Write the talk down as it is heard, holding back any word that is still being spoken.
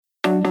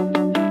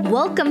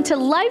Welcome to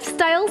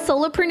Lifestyle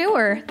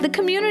Solopreneur, the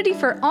community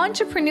for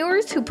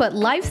entrepreneurs who put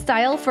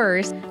lifestyle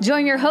first.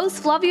 Join your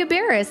host, Flavia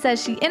Barris,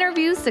 as she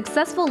interviews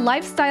successful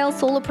lifestyle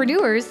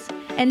solopreneurs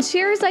and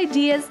shares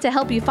ideas to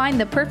help you find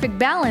the perfect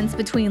balance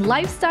between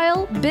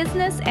lifestyle,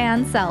 business,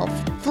 and self.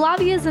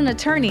 Flavia is an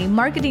attorney,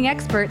 marketing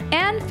expert,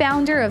 and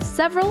founder of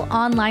several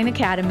online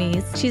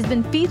academies. She's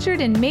been featured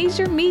in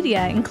major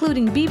media,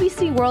 including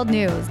BBC World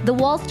News, The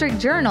Wall Street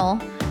Journal,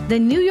 The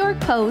New York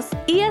Post,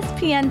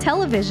 ESPN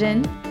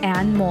Television,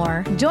 and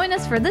more. Join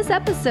us for this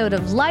episode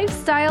of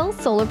Lifestyle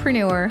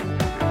Solopreneur.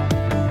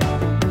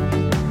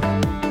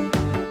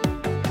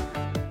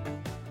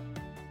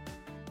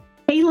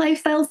 Hey,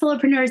 Lifestyle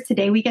Solopreneurs.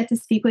 Today we get to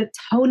speak with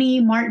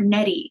Tony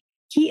Martignetti.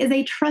 He is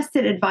a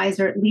trusted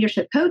advisor,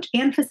 leadership coach,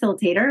 and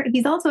facilitator.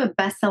 He's also a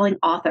best-selling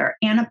author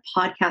and a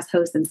podcast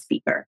host and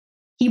speaker.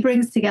 He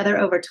brings together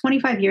over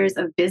 25 years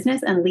of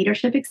business and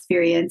leadership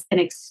experience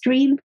and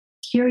extreme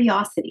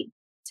curiosity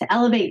to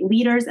elevate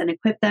leaders and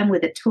equip them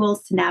with the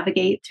tools to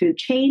navigate through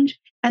change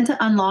and to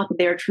unlock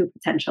their true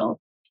potential.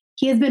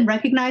 He has been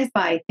recognized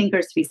by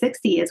Thinkers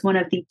 360 as one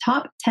of the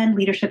top 10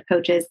 leadership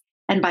coaches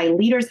and by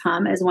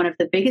LeadersHum as one of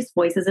the biggest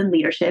voices in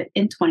leadership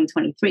in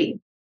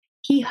 2023.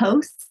 He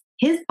hosts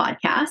his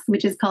podcast,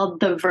 which is called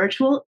the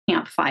Virtual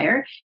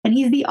Campfire, and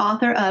he's the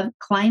author of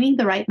Climbing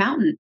the Right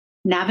Mountain,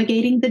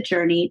 Navigating the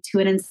Journey to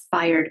an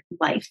Inspired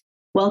Life.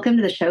 Welcome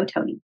to the show,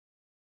 Tony.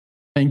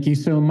 Thank you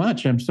so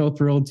much. I'm so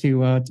thrilled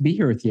to be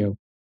here with you.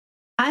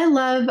 I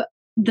love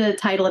the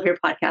title of your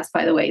podcast,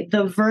 by the way,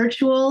 the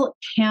Virtual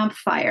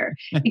Campfire,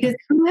 because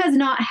who has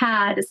not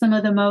had some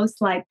of the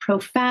most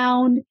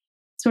profound,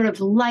 sort of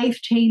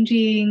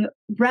life-changing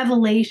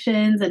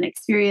revelations and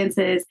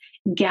experiences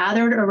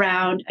gathered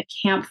around a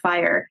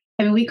campfire?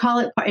 I mean, we call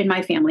it in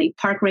my family,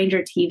 Park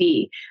Ranger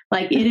TV.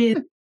 It is,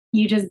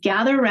 you just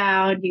gather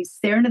around, you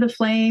stare into the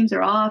flames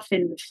or off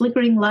in the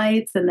flickering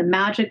lights and the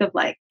magic of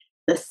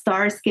the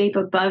starscape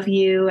above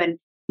you. And,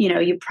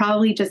 you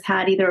probably just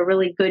had either a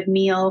really good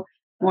meal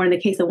or in the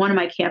case of one of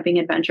my camping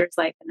adventures,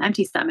 an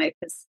empty stomach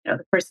because, the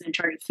person in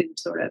charge of food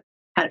sort of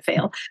had to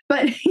fail.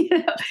 But,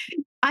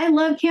 I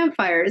love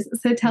campfires.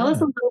 So tell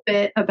us a little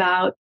bit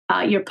about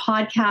your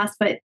podcast.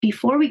 But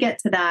before we get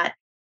to that,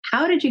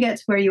 how did you get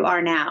to where you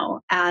are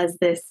now as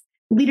this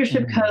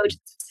leadership coach,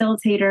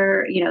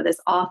 facilitator, this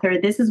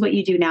author? This is what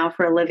you do now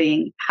for a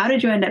living. How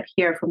did you end up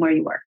here from where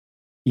you were?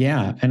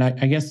 Yeah. And I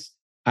guess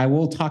I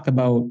will talk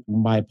about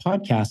my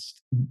podcast,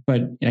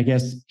 but I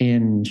guess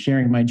in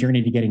sharing my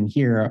journey to getting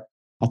here,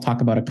 I'll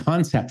talk about a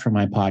concept for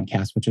my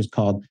podcast, which is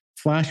called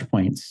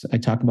flashpoints. I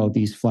talk about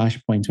these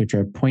flashpoints, which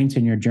are points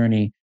in your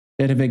journey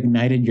that have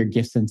ignited your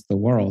gifts into the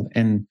world.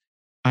 And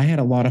I had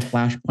a lot of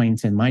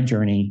flashpoints in my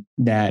journey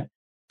that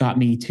got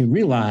me to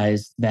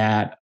realize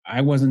that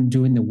I wasn't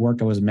doing the work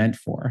I was meant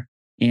for,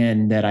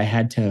 and that I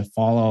had to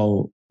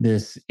follow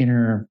this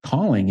inner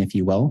calling, if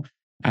you will.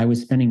 I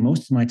was spending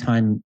most of my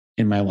time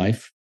in my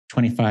life,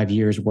 25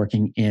 years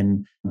working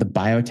in the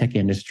biotech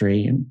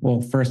industry, and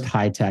first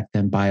high tech,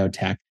 then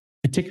biotech,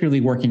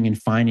 particularly working in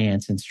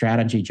finance and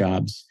strategy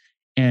jobs.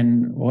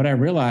 And what I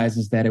realized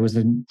is that it was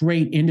a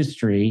great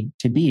industry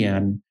to be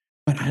in,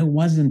 but I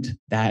wasn't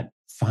that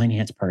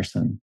finance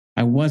person.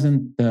 I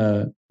wasn't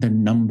the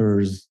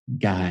numbers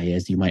guy,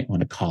 as you might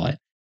want to call it.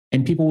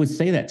 And people would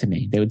say that to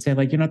me. They would say,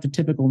 you're not the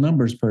typical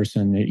numbers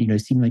person. It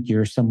seemed like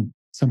you're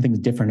something's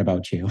different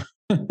about you.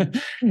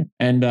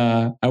 And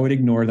I would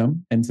ignore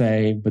them and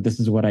say, but this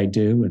is what I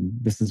do, and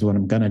this is what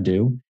I'm going to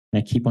do.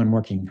 And I keep on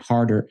working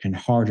harder and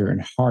harder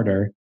and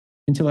harder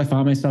until I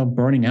found myself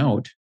burning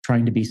out,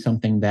 trying to be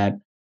something that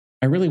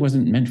I really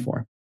wasn't meant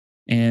for.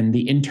 And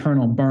the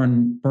internal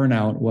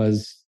burnout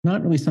was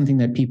not really something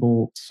that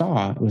people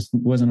saw. It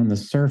wasn't on the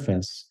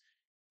surface.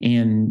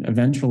 And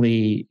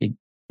eventually it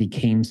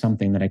became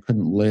something that I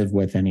couldn't live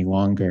with any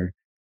longer.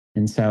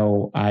 And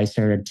so I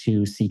started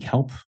to seek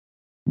help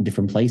in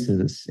different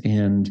places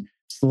and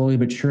slowly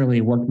but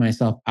surely worked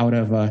myself out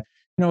of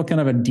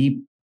kind of a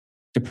deep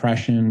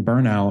depression,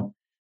 burnout.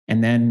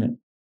 And then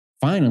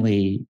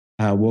finally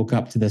woke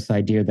up to this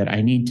idea that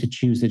I need to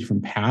choose a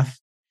different path.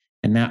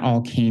 And that all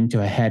came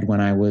to a head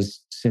when I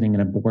was sitting in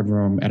a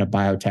boardroom at a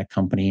biotech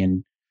company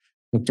and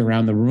looked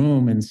around the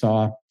room and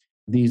saw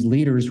these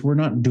leaders who were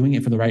not doing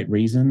it for the right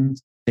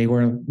reasons. They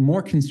were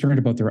more concerned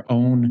about their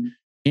own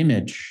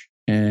image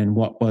and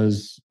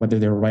whether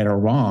they were right or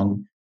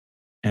wrong.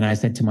 And I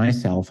said to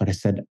myself,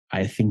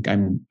 I think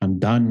I'm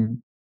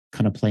done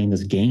kind of playing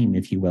this game,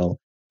 if you will.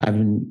 I've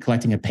been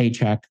collecting a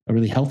paycheck, a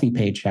really healthy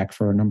paycheck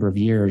for a number of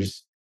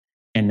years.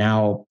 And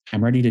now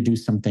I'm ready to do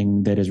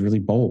something that is really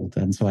bold.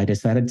 And so I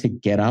decided to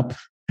get up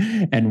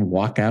and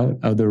walk out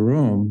of the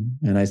room.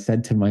 And I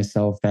said to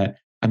myself that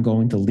I'm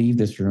going to leave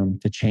this room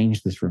to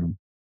change this room,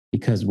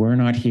 because we're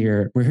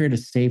here to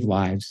save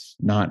lives,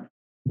 not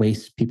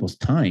waste people's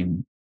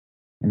time.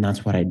 And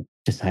that's what I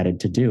decided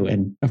to do.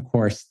 And of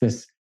course,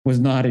 this was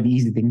not an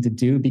easy thing to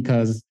do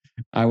because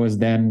I was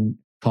then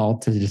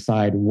called to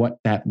decide what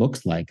that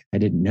looks like. I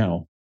didn't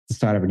know. The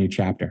start of a new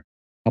chapter.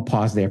 I'll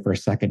pause there for a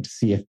second to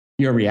see if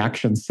your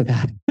reactions to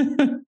that.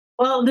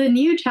 Well, the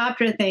new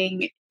chapter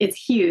thing, it's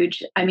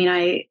huge. I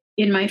mean,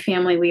 in my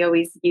family, we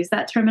always use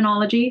that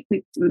terminology.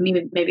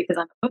 Maybe because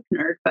I'm a book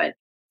nerd, but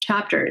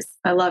chapters,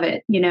 I love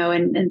it,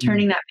 and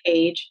turning that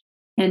page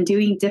and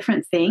doing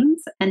different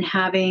things and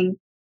having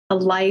a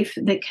life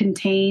that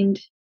contained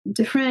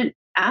different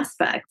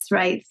aspects,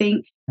 right?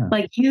 Think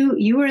like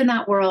you were in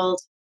that world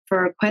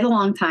for quite a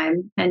long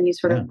time and you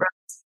sort of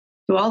rose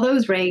through all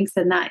those ranks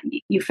and that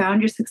you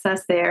found your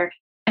success there.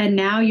 And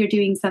now you're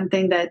doing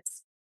something that's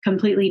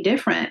completely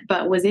different,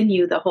 but was in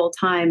you the whole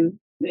time.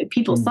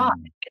 People saw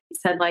it. He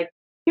said, like,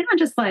 you're not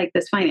just like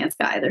this finance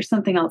guy. There's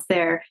something else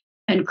there.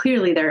 And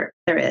clearly there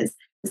is.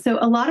 So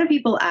a lot of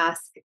people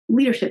ask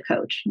leadership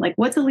coach, like,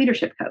 what's a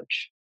leadership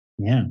coach?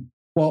 Yeah.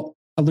 Well,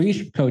 a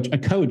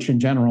coach in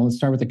general, let's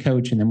start with a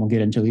coach and then we'll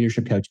get into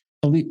leadership coach.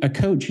 A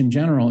coach in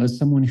general is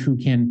someone who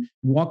can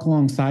walk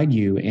alongside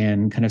you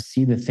and kind of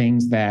see the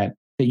things that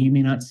you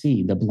may not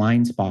see, the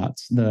blind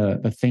spots,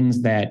 the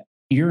things that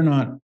you're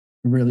not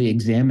really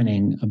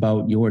examining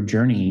about your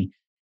journey.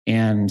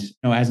 And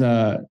as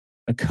a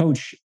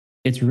coach,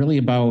 it's really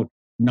about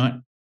not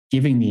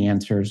giving the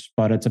answers,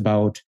 but it's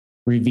about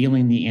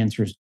revealing the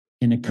answers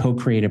in a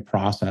co-creative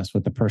process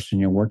with the person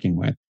you're working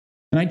with.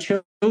 And I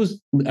chose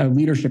a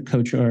leadership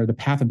coach or the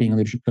path of being a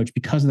leadership coach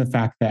because of the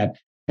fact that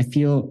I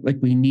feel like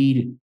we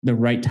need the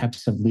right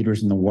types of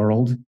leaders in the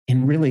world.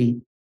 And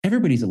really,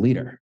 everybody's a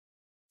leader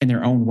in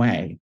their own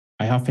way.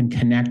 I often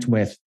connect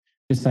with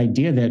this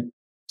idea that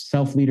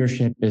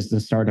self-leadership is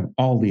the start of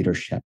all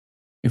leadership.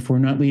 If we're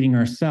not leading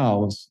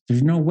ourselves,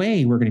 there's no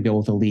way we're going to be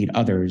able to lead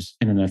others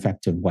in an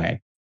effective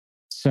way.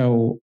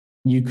 So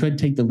you could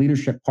take the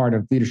leadership part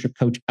of leadership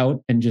coach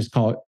out and just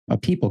call it a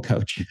people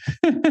coach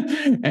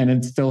and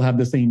it still have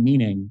the same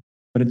meaning.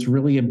 But it's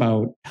really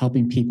about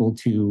helping people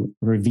to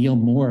reveal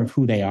more of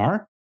who they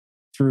are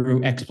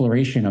through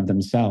exploration of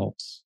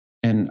themselves.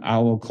 And I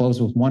will close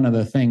with one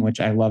other thing, which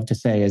I love to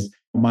say is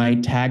my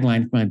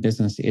tagline for my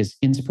business is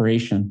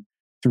inspiration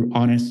through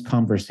honest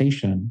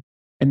conversation.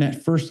 And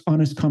that first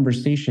honest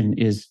conversation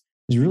is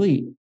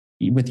really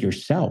with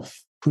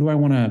yourself. Who do I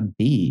want to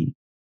be?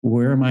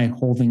 Where am I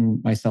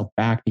holding myself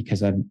back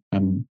because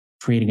I'm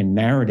creating a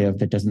narrative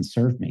that doesn't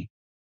serve me?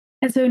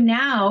 And so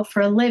now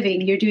for a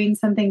living, you're doing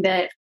something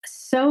that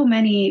so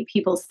many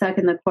people stuck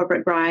in the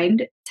corporate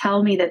grind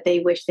tell me that they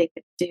wish they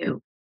could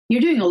do. You're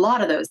doing a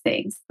lot of those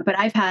things, but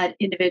I've had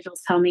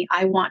individuals tell me,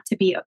 I want to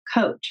be a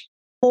coach,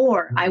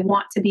 or I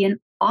want to be an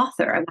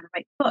author. I want to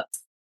write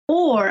books,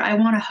 or I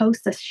want to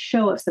host a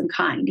show of some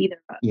kind, either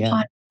a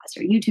podcast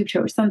or YouTube show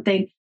or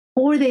something.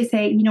 Or they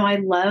say, I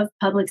love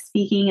public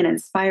speaking and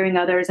inspiring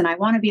others, and I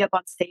want to be up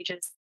on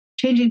stages,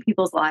 changing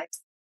people's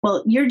lives.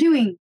 Well, you're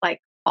doing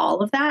like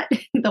all of that,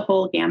 the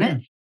whole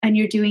gamut, and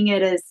you're doing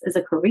it as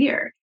a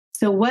career.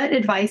 So what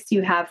advice do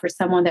you have for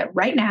someone that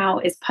right now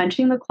is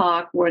punching the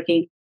clock,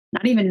 working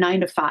not even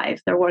 9 to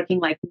 5, they're working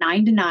like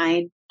 9 to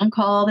 9, on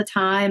call all the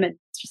time. And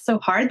it's just so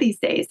hard these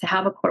days to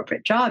have a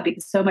corporate job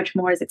because so much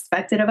more is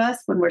expected of us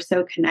when we're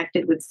so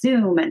connected with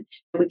Zoom and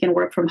we can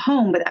work from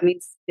home. But that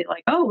means they're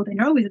like, oh, then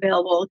you're always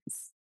available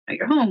because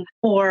you're home.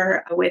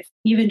 Or with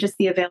even just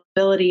the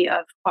availability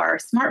of our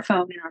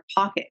smartphone in our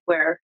pocket,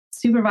 where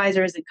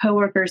supervisors and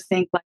coworkers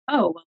think like,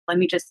 oh, well, let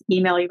me just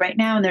email you right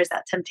now. And there's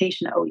that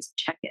temptation to always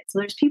check it. So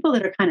there's people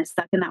that are kind of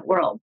stuck in that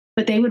world,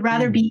 but they would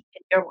rather be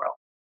in your world.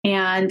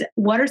 And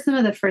what are some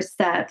of the first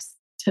steps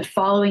to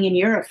following in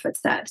your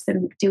footsteps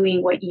and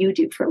doing what you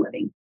do for a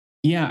living?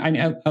 Yeah,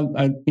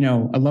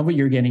 I love what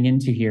you're getting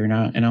into here, and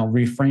I'll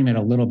reframe it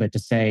a little bit to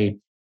say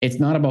it's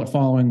not about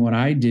following what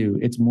I do.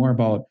 It's more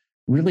about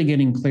really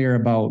getting clear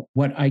about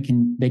what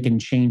they can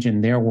change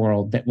in their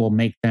world that will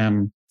make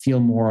them feel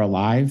more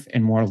alive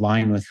and more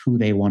aligned with who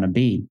they want to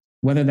be.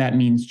 Whether that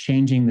means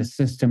changing the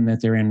system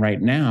that they're in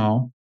right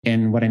now.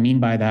 And what I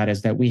mean by that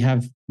is that we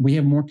have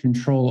more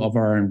control of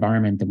our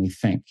environment than we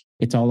think.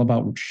 It's all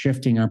about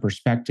shifting our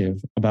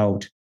perspective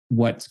about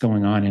what's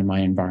going on in my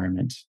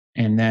environment.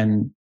 And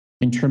then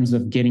in terms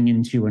of getting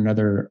into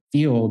another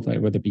field, like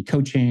whether it be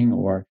coaching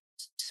or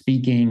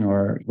speaking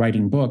or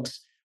writing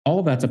books, all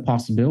of that's a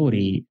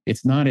possibility.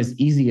 It's not as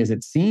easy as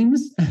it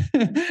seems.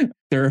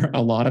 There are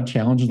a lot of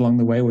challenges along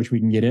the way, which we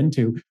can get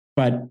into.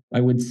 But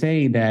I would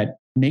say that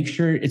make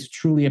sure it's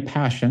truly a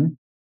passion,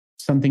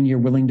 something you're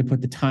willing to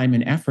put the time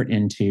and effort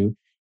into,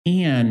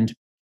 and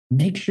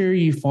make sure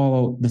you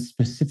follow the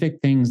specific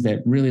things that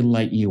really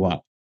light you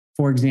up.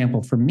 For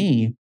example, for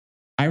me,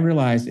 I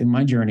realized in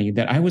my journey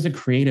that I was a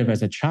creative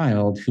as a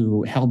child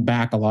who held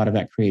back a lot of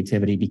that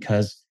creativity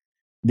because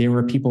there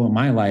were people in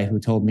my life who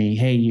told me,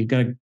 hey, you got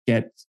to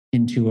get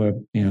into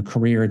a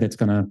career that's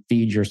going to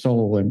feed your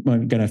soul and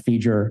going to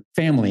feed your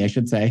family, I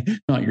should say,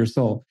 not your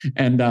soul.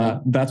 And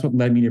that's what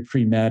led me to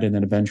pre-med and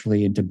then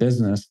eventually into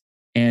business.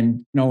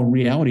 And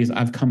reality is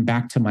I've come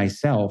back to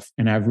myself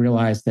and I've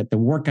realized that the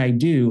work I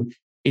do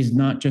is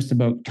not just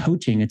about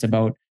coaching, it's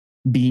about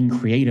being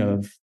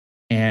creative.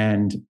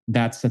 And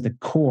that's at the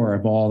core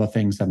of all the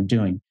things I'm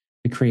doing,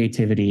 the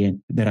creativity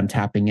that I'm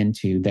tapping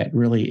into that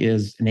really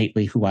is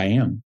innately who I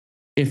am.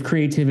 If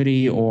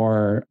creativity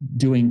or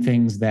doing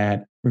things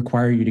that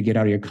require you to get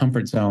out of your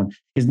comfort zone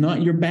is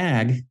not your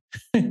bag,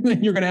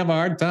 then you're going to have a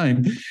hard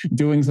time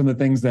doing some of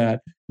the things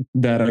that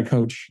a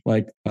coach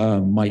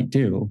might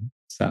do.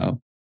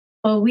 So,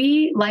 well,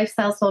 we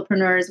lifestyle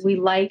solopreneurs, we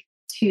like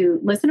to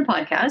listen to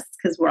podcasts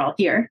because we're all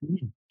here.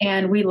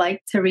 And we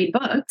like to read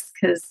books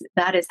because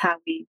that is how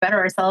we better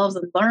ourselves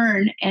and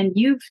learn. And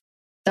you've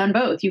done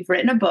both. You've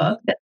written a book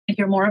that I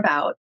hear more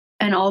about.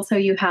 And also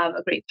you have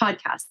a great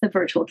podcast, The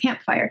Virtual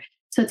Campfire.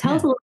 So tell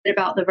us a little bit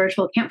about The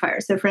Virtual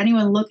Campfire. So for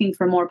anyone looking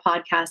for more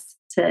podcasts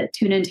to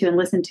tune into and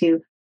listen to,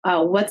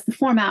 what's the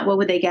format? What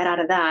would they get out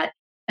of that?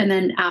 And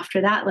then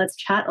after that, let's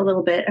chat a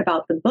little bit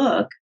about the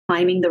book,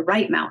 Climbing the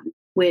Right Mountain,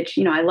 which,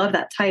 I love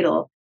that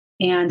title.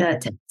 And tell us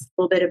a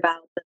little bit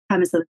about the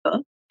premise of the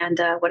book and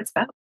what it's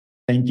about.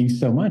 Thank you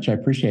so much. I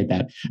appreciate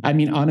that. I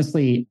mean,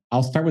 honestly,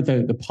 I'll start with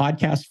the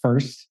podcast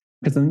first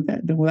because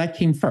that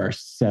came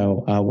first.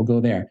 So we'll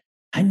go there.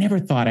 I never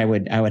thought I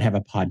would have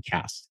a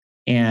podcast.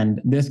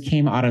 And this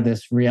came out of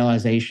this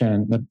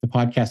realization that the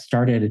podcast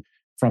started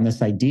from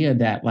this idea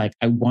that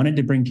I wanted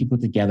to bring people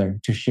together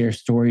to share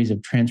stories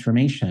of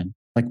transformation,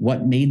 like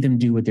what made them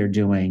do what they're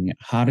doing.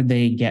 How did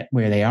they get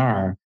where they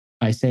are?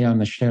 I say on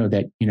the show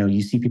that,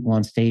 you see people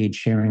on stage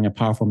sharing a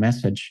powerful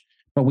message,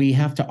 but we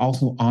have to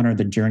also honor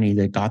the journey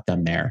that got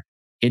them there.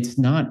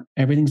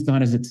 Everything's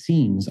not as it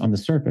seems on the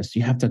surface.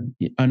 You have to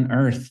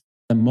unearth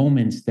the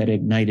moments that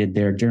ignited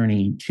their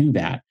journey to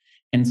that.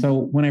 And so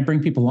when I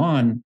bring people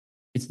on,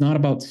 it's not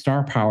about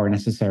star power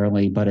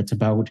necessarily, but it's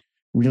about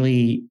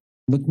really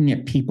looking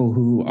at people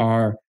who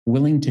are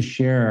willing to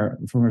share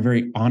from a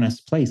very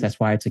honest place. That's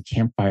why it's a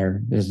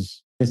campfire.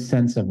 There's this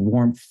sense of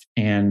warmth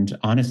and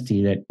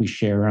honesty that we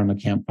share around the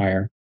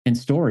campfire and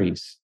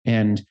stories.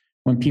 And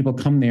when people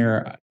come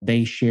there,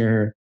 they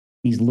share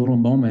these little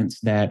moments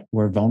that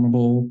were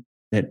vulnerable,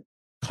 that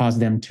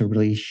caused them to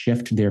really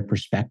shift their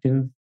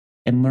perspective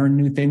and learn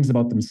new things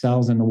about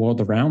themselves and the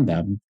world around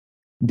them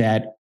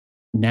that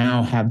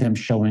now have them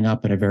showing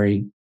up in a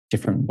very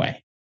different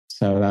way.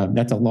 So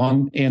that's a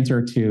long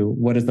answer to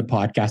what is the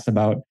podcast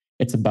about.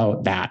 It's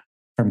about that,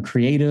 from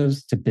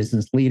creatives to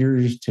business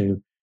leaders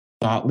to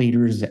thought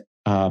leaders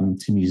to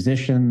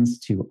musicians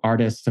to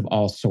artists of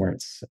all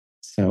sorts.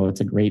 So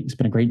it's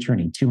been a great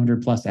journey,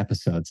 200 plus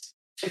episodes.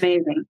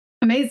 Amazing.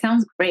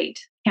 Sounds great.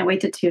 Can't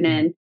wait to tune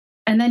in.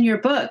 And then your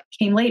book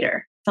came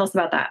later. Tell us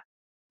about that.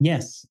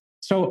 Yes.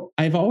 So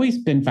I've always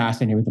been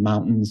fascinated with the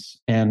mountains,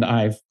 and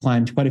I've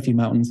climbed quite a few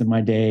mountains in my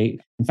day.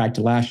 In fact,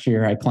 last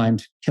year I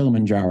climbed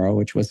Kilimanjaro,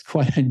 which was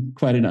quite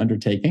an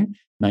undertaking,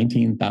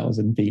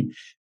 19,000 feet.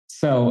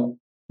 So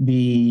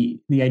the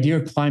idea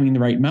of climbing the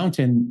right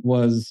mountain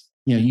was,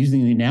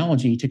 using the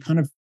analogy to kind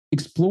of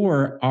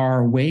explore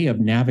our way of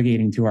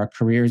navigating through our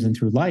careers and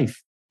through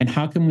life. And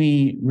how can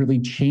we really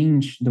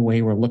change the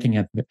way we're looking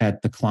at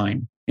the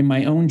climb? In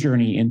my own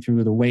journey and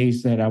through the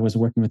ways that I was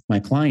working with my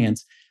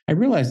clients, I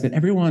realized that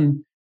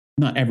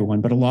not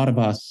everyone, but a lot of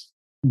us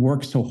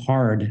work so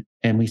hard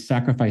and we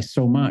sacrifice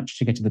so much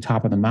to get to the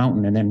top of the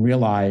mountain and then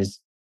realize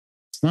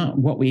it's not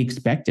what we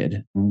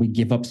expected. And we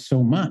give up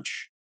so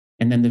much.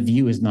 And then the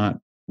view is not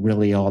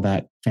really all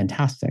that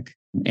fantastic.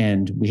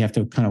 And we have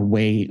to kind of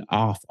weigh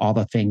off all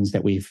the things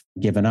that we've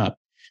given up.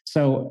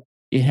 So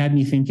it had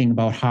me thinking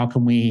about how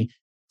can we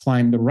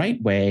climb the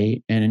right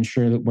way and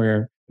ensure that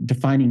we're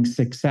defining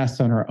success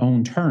on our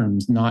own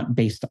terms, not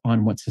based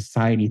on what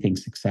society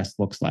thinks success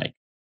looks like.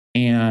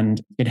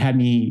 And it had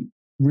me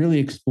really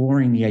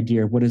exploring the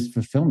idea of what is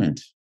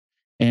fulfillment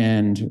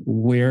and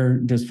where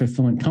does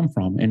fulfillment come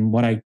from? And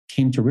what I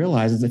came to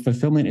realize is that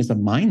fulfillment is a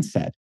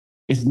mindset.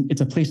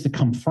 It's a place to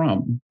come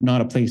from,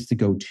 not a place to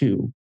go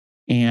to.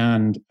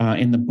 And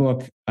in the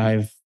book,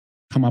 I've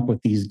come up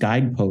with these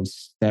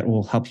guideposts that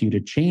will help you to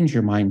change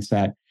your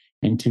mindset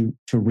and to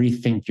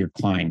rethink your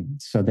climb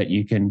so that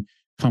you can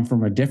come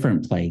from a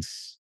different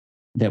place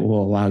that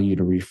will allow you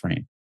to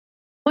reframe.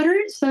 What are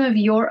some of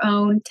your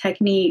own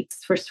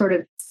techniques for sort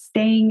of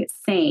staying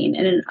sane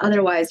in an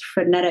otherwise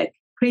frenetic,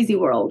 crazy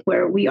world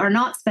where we are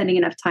not spending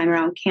enough time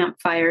around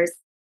campfires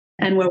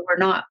and where we're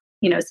not,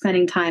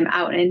 spending time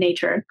out in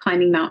nature,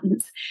 climbing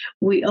mountains?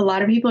 A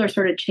lot of people are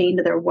sort of chained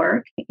to their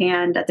work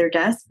and at their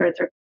desk or at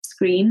their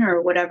screen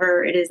or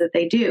whatever it is that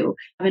they do.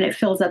 I mean, it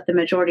fills up the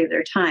majority of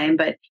their time.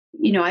 But,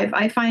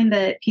 I find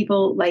that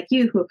people like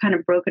you who have kind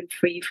of broken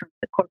free from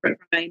the corporate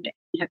grind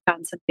and have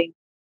found something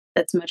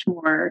that's much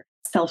more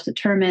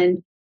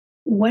self-determined.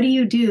 What do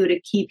you do to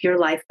keep your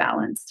life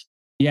balanced?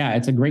 Yeah,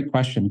 it's a great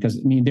question because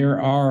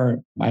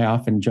I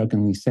often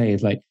jokingly say,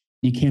 it's like,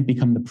 you can't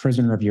become a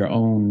prisoner of your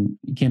own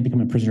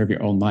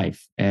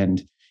life.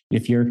 And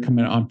if you're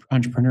becoming an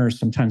entrepreneur,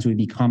 sometimes we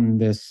become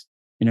this,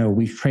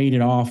 we've traded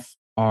off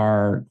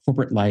our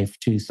corporate life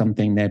to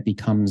something that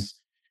becomes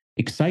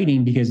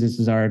exciting because this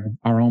is our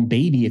own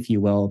baby, if you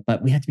will.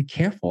 But we have to be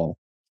careful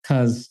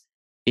because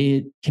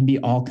it can be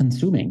all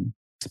consuming,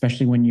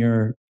 especially when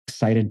you're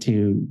excited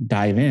to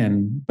dive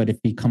in. But if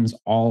it becomes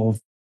all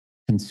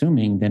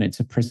consuming, then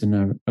it's a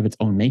prison of its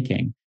own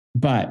making.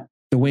 But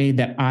the way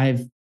that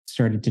I've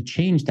started to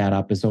change that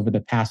up is over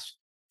the past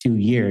 2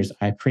 years,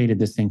 I created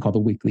this thing called the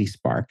Weekly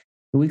Spark.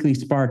 the weekly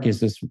spark is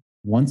this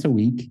once a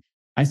week.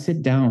 I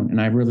sit down and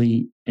I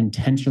really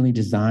intentionally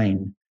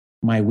design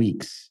my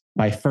weeks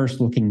by first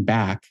looking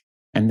back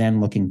and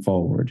then looking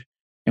forward.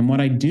 And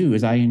what I do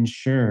is I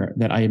ensure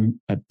that I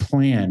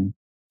plan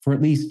for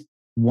at least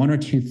one or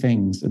two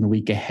things in the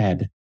week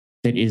ahead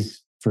that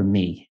is for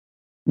me,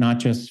 not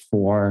just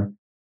for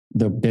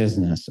the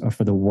business or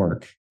for the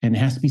work. And it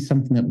has to be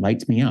something that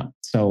lights me up.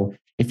 So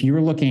if you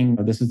were looking,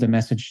 this is the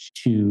message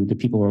to the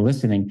people who are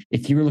listening.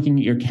 If you were looking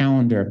at your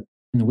calendar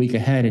in the week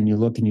ahead and you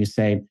look and you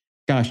say,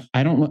 gosh,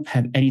 I don't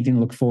have anything to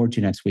look forward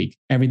to next week.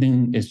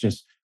 Everything is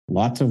just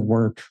lots of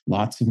work,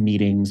 lots of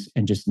meetings,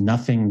 and just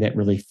nothing that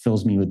really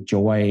fills me with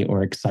joy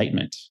or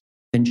excitement.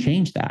 Then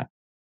change that.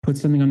 Put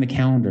something on the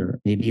calendar.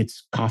 Maybe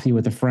it's coffee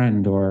with a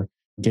friend or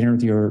dinner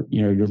with your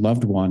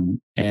loved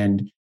one,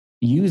 and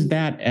use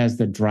that as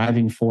the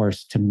driving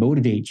force to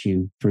motivate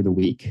you through the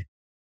week.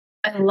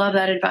 I love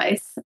that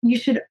advice.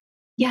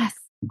 Yes,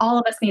 all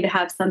of us need to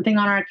have something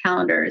on our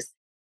calendars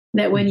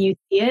that when you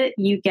see it,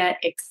 you get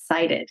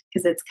excited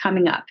because it's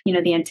coming up.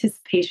 The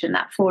anticipation,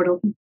 that forward.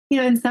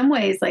 In some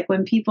ways, like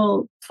when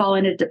people fall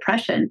into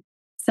depression,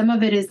 some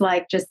of it is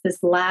like just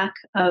this lack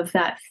of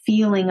that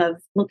feeling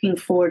of looking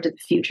forward to the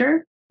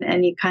future.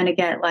 And you kind of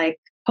get like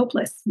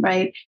hopeless,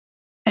 right?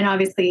 And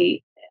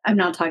obviously, I'm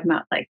not talking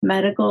about like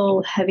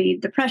medical heavy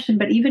depression,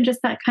 but even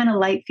just that kind of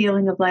light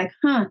feeling of like,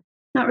 not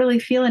really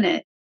feeling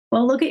it.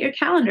 Well, look at your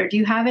calendar. Do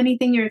you have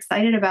anything you're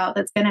excited about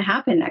that's going to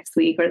happen next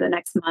week or the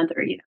next month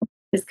or,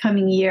 this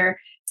coming year?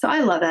 So I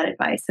love that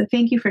advice. So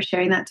thank you for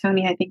sharing that,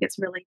 Tony. I think it's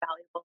really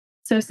valuable.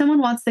 So if someone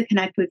wants to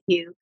connect with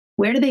you,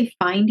 where do they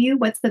find you?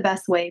 What's the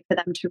best way for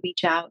them to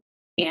reach out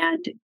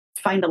and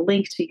find a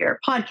link to your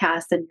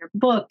podcast and your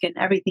book and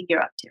everything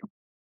you're up to?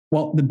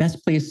 Well, the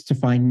best place to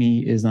find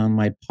me is on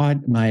my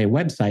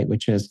website,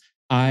 which is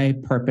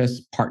iPurpose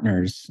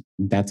Partners.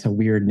 That's a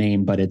weird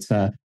name, but it's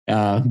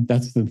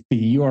that's the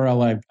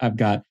URL I've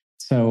got.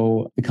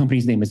 So the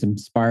company's name is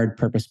Inspired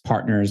Purpose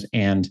Partners,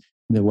 and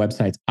the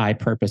website's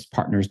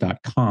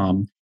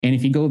ipurposepartners.com. And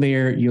if you go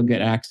there, you'll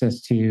get access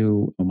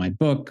to my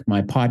book,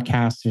 my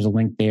podcast. There's a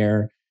link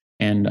there,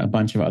 and a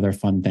bunch of other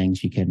fun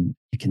things you can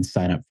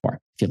sign up for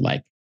if you'd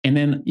like. And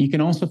then you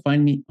can also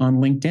find me on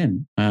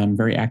LinkedIn. I'm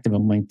very active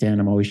on LinkedIn.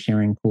 I'm always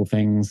sharing cool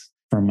things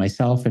from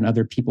myself and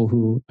other people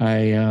who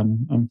I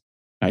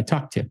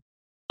talk to.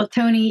 Well,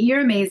 Tony,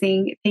 you're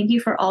amazing. Thank you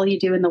for all you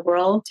do in the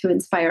world to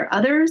inspire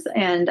others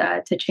and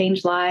to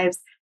change lives.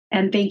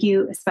 And thank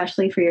you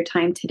especially for your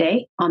time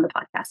today on the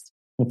podcast.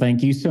 Well,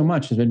 thank you so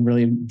much. It's been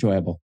really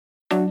enjoyable.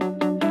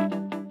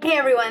 Hey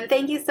everyone,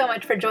 thank you so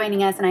much for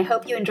joining us, and I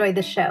hope you enjoyed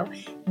the show.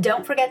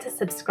 Don't forget to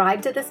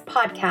subscribe to this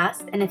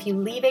podcast, and if you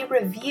leave a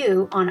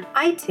review on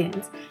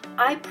iTunes,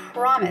 I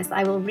promise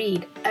I will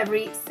read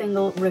every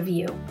single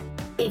review.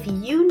 If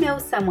you know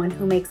someone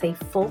who makes a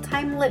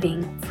full-time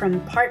living from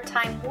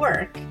part-time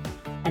work,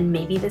 and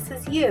maybe this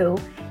is you,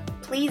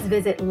 please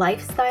visit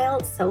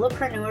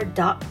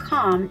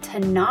lifestylesolopreneur.com to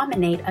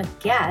nominate a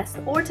guest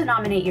or to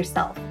nominate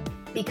yourself.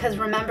 Because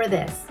remember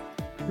this,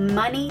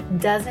 money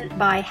doesn't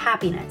buy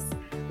happiness.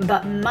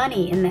 But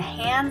money in the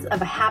hands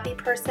of a happy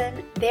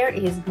person, there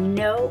is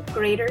no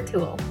greater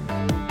tool.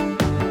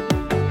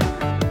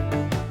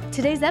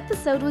 Today's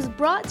episode was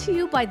brought to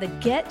you by the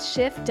Get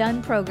Shift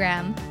Done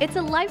program. It's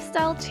a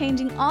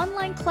lifestyle-changing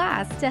online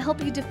class to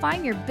help you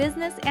define your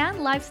business and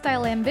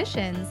lifestyle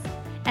ambitions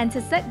and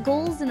to set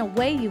goals in a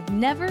way you've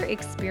never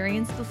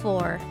experienced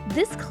before.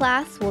 This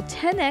class will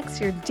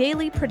 10x your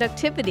daily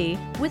productivity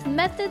with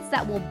methods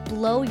that will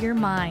blow your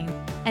mind.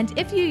 And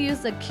if you use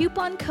the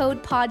coupon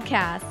code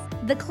podcast,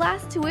 the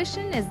class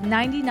tuition is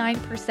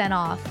 99%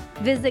 off.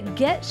 Visit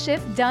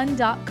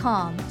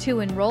GetShiftDone.com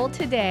to enroll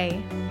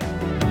today.